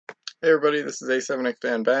Hey everybody, this is A7X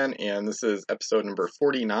Fan Ben, and this is episode number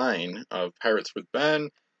 49 of Pirates with Ben.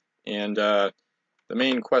 And the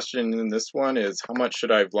main question in this one is how much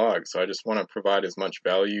should I vlog? So I just want to provide as much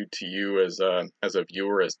value to you as a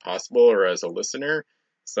viewer as possible, or as a listener.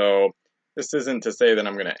 So this isn't to say that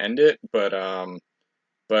I'm going to end it, but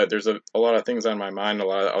there's a lot of things on my mind, a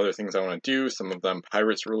lot of other things I want to do, some of them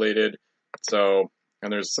Pirates related. So,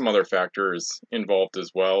 and there's some other factors involved as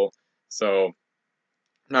well. So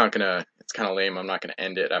not gonna, it's kind of lame. I'm not gonna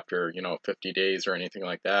end it after, 50 days or anything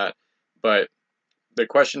like that. But the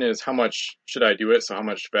question is, how much should I do it? So how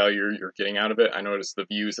much value you're getting out of it? I noticed the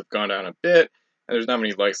views have gone down a bit, and there's not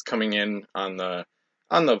many likes coming in on the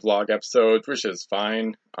vlog episodes, which is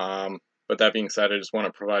fine. But that being said, I just want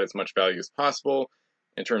to provide as much value as possible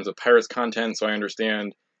in terms of Pirates content, so I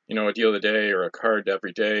understand, a deal of the day or a card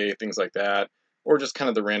every day, things like that, or just kind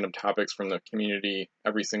of the random topics from the community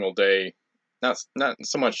every single day. Not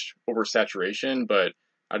so much oversaturation, but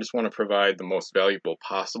I just want to provide the most valuable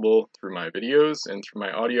possible through my videos and through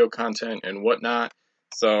my audio content and whatnot.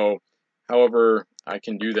 So, however I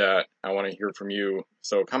can do that, I want to hear from you.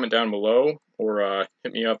 So comment down below, or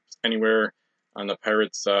hit me up anywhere on the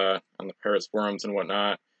Pirates forums and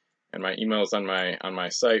whatnot. And my email is on my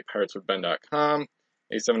site, pirateswithben.com,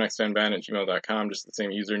 a7xfanban@gmail.com, just the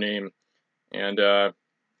same username. And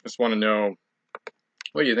just want to know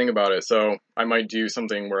what do you think about it. So I might do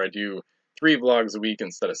something where I do 3 vlogs a week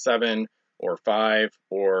instead of 7 or 5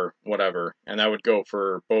 or whatever, and that would go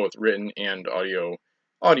for both written and audio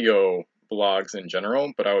vlogs in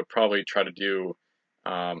general. But I would probably try to do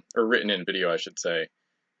or written in video, I should say.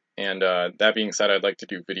 And that being said, I'd like to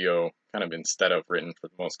do video kind of instead of written for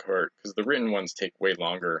the most part, because the written ones take way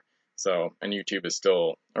longer. So, and YouTube is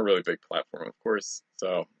still a really big platform, of course.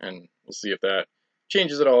 So, and we'll see if that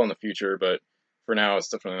changes at all in the future, but for now, it's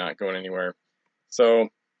definitely not going anywhere. So,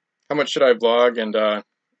 how much should I vlog, and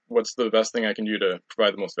what's the best thing I can do to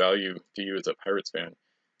provide the most value to you as a Pirates fan?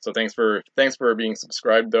 So, thanks for being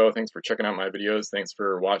subscribed, though. Thanks for checking out my videos. Thanks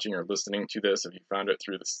for watching or listening to this if you found it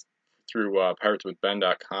through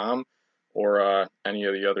pirateswithben.com, or any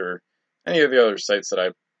of the other sites that I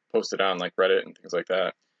posted on, like Reddit and things like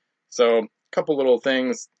that. So, a couple little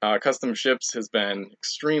things. Custom ships has been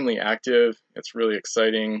extremely active. It's really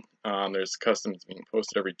exciting. There's customs being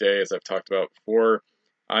posted every day, as I've talked about before.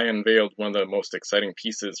 I unveiled one of the most exciting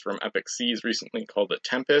pieces from Epic Seas recently, called the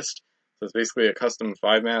Tempest. So it's basically a custom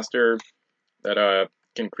 5-master that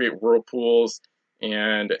can create whirlpools,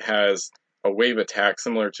 and it has a wave attack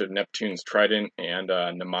similar to Neptune's Trident and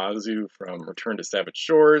Namazu from Return to Savage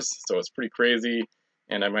Shores. So it's pretty crazy,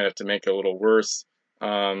 and I might have to make it a little worse.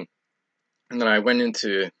 And then I went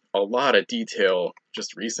into a lot of detail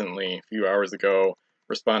just recently, a few hours ago,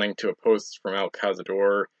 responding to a post from El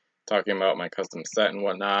Cazador talking about my custom set and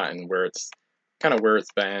whatnot, and where it's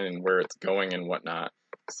been and where it's going and whatnot.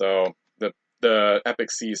 So the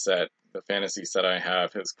Epic Sea set, the fantasy set I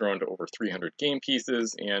have, has grown to over 300 game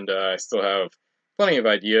pieces, and I still have plenty of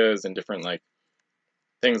ideas and different like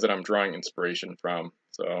things that I'm drawing inspiration from.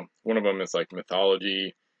 So one of them is like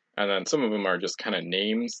mythology, and then some of them are just kind of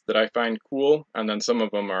names that I find cool, and then some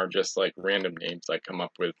of them are just like random names I come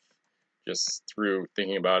up with just through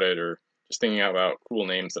thinking about it, or just thinking about cool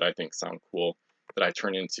names that I think sound cool, that I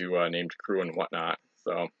turn into named crew and whatnot.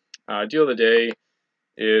 So deal of the day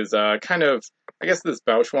is kind of, I guess, this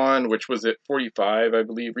Bauchuan, which was at 45, I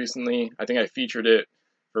believe, recently. I think I featured it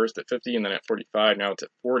first at 50 and then at 45. Now it's at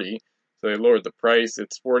 40. So they lowered the price.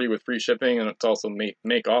 It's 40 with free shipping, and it's also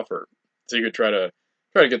make offer. So you could try to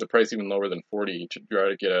get the price even lower than 40 to try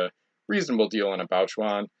to get a reasonable deal on a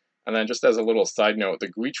Bauchuan. And then just as a little side note,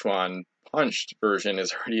 the Guichuan punched version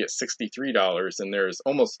is already at $63, and there's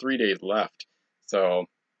almost 3 days left. So I'm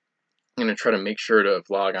gonna try to make sure to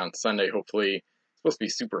vlog on Sunday. Hopefully, it's supposed to be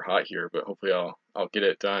super hot here, but hopefully I'll get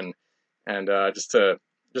it done. And just to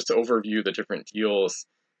overview the different deals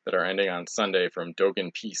that are ending on Sunday from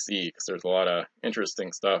Dogen PC, because there's a lot of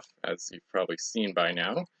interesting stuff, as you've probably seen by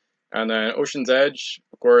now. And then Ocean's Edge,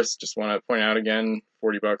 of course, just want to point out again,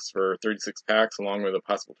 $40 for 36 packs, along with a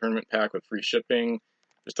possible tournament pack with free shipping.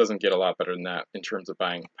 Just doesn't get a lot better than that in terms of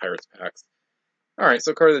buying Pirates packs. All right,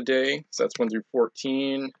 so card of the day, sets 1 through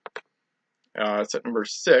 14. Set number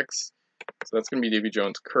 6, so that's going to be Davy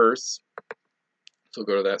Jones' Curse. So we'll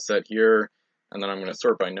go to that set here, and then I'm going to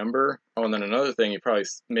sort by number. Oh, and then another thing you probably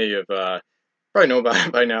may have probably know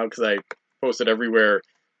about by now, because I post it everywhere,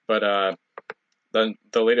 but the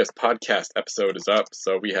latest podcast episode is up.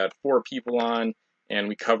 So we had 4 people on, and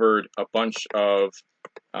we covered a bunch of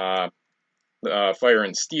Fire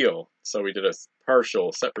and Steel. So we did a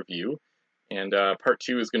partial set review, and part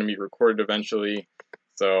 2 is going to be recorded eventually.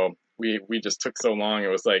 So we just took so long.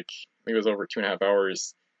 It was like, I think it was over 2.5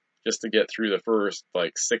 hours just to get through the first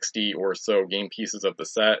like 60 or so game pieces of the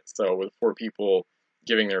set. So with 4 people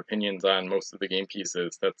giving their opinions on most of the game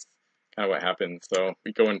pieces, that's kind of what happened. So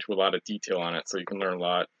we go into a lot of detail on it, so you can learn a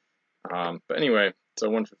lot. But anyway, so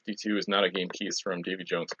 152 is not a game piece from Davy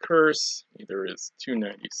Jones' Curse. Neither is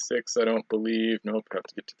 296, I don't believe. Nope, have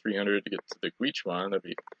to get to 300 to get to the Guichuan. That'd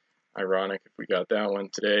be ironic if we got that one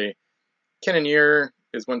today. Cannoneer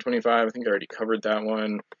is 125. I think I already covered that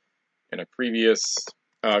one in a previous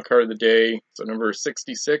card of the day. So number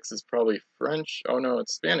 66 is probably French. Oh no,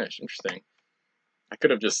 it's Spanish. Interesting. I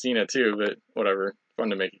could have just seen it too, but whatever. Fun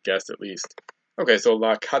to make a guess at least. Okay, so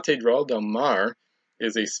La Catedral del Mar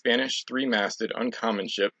is a Spanish 3-masted uncommon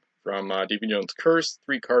ship from Davy Jones' Curse,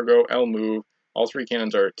 3 cargo, L move. All 3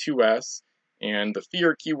 cannons are 2S, and the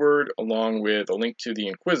fear keyword along with a link to the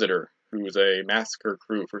Inquisitor, who is a massacre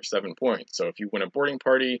crew for 7 points. So if you win a boarding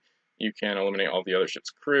party, you can eliminate all the other ship's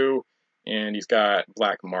crew, and he's got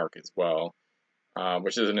Black Mark as well,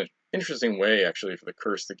 which is an interesting way actually for the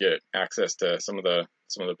Curse to get access to some of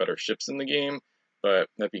the better ships in the game. But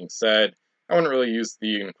that being said, I wouldn't really use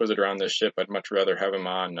the Inquisitor on this ship. I'd much rather have him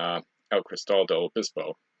on El Cristal del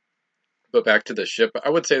Obispo. But back to the ship, I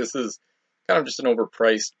would say this is kind of just an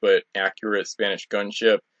overpriced but accurate Spanish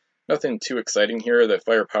gunship. Nothing too exciting here. The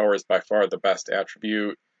firepower is by far the best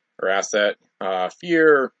attribute or asset.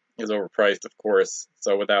 Fear is overpriced, of course.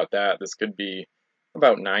 So without that, this could be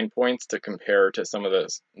about 9 points to compare to some of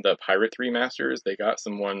the Pirate 3-masters. They got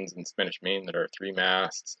some ones in Spanish Main that are 3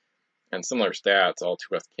 masts and similar stats, all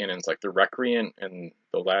 2S cannons, like the Recreant and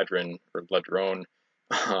the Ladron or Ladrone,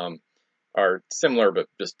 are similar but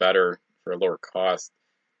just better for a lower cost.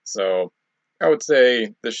 So I would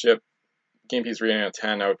say the ship, game piece rating out of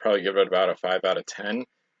 10, I would probably give it about a 5 out of 10.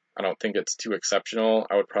 I don't think it's too exceptional.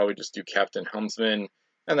 I would probably just do Captain Helmsman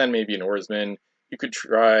and then maybe an Oarsman. You could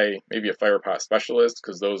try maybe a Firepot Specialist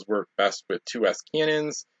because those work best with 2S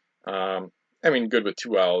cannons. I mean, good with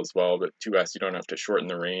 2L as well, but 2S you don't have to shorten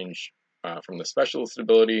the range from the Specialist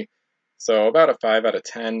ability. So about a 5 out of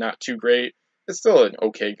 10, not too great. It's still an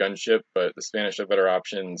okay gunship, but the Spanish have better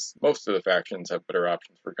options. Most of the factions have better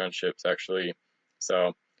options for gunships, actually.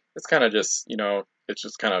 So it's kind of just, it's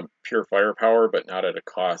just kind of pure firepower, but not at a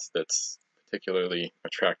cost that's particularly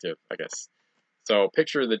attractive, I guess. So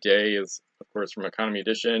picture of the day is, of course, from Economy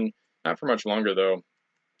Edition. Not for much longer, though.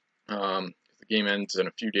 The game ends in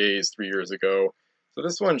a few days, 3 years ago. So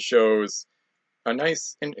this one shows a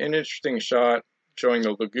nice and interesting shot showing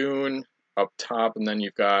the lagoon up top, and then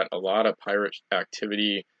you've got a lot of pirate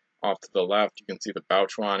activity off to the left. You can see the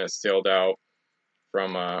Bouchuan has sailed out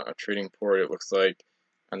from a trading port, it looks like.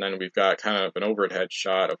 And then we've got kind of an overhead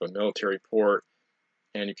shot of a military port.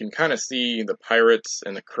 And you can kind of see the pirates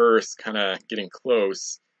and the Curse kind of getting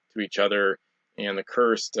close to each other. And the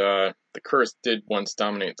Curse did once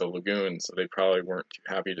dominate the lagoon, so they probably weren't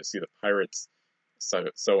too happy to see the pirates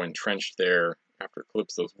so entrenched there after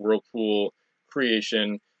Calypso's whirlpool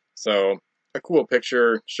creation. So a cool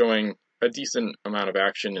picture showing a decent amount of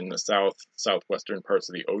action in the southwestern parts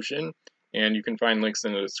of the ocean. And you can find links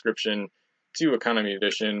in the description to Economy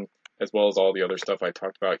Edition, as well as all the other stuff I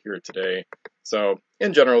talked about here today. So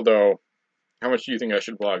in general, though, how much do you think I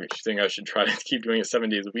should vlog? Do you think I should try to keep doing it 7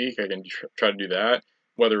 days a week? I can try to do that,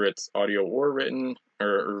 whether it's audio or written,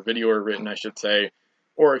 or video or written, I should say.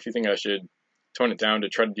 Or if you think I should tone it down to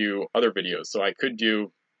try to do other videos. So I could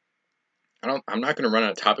do, I'm not going to run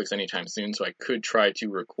out of topics anytime soon, so I could try to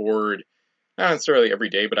record, not necessarily every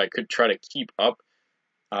day, but I could try to keep up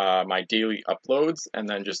my daily uploads and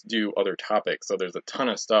then just do other topics. So there's a ton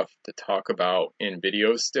of stuff to talk about in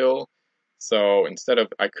videos still. So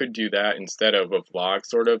I could do that instead of a vlog,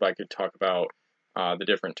 sort of. I could talk about the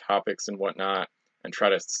different topics and whatnot and try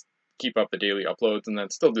to keep up the daily uploads and then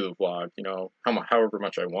still do the vlog, however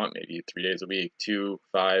much I want, maybe 3 days a week, 2,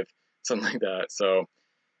 5, something like that. So,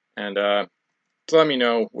 and so let me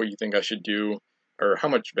know what you think I should do or how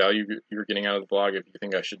much value you're getting out of the vlog, if you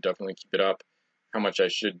think I should definitely keep it up, how much I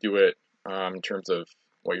should do it in terms of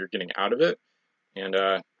what you're getting out of it.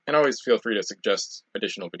 And always feel free to suggest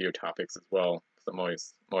additional video topics as well, because I'm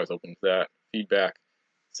always open to that feedback.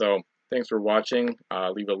 So thanks for watching.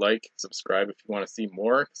 Leave a like, subscribe if you want to see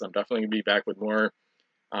more, because I'm definitely going to be back with more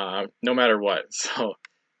no matter what. So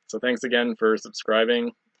thanks again for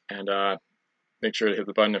subscribing, and make sure to hit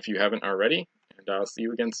the button if you haven't already, and I'll see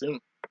you again soon.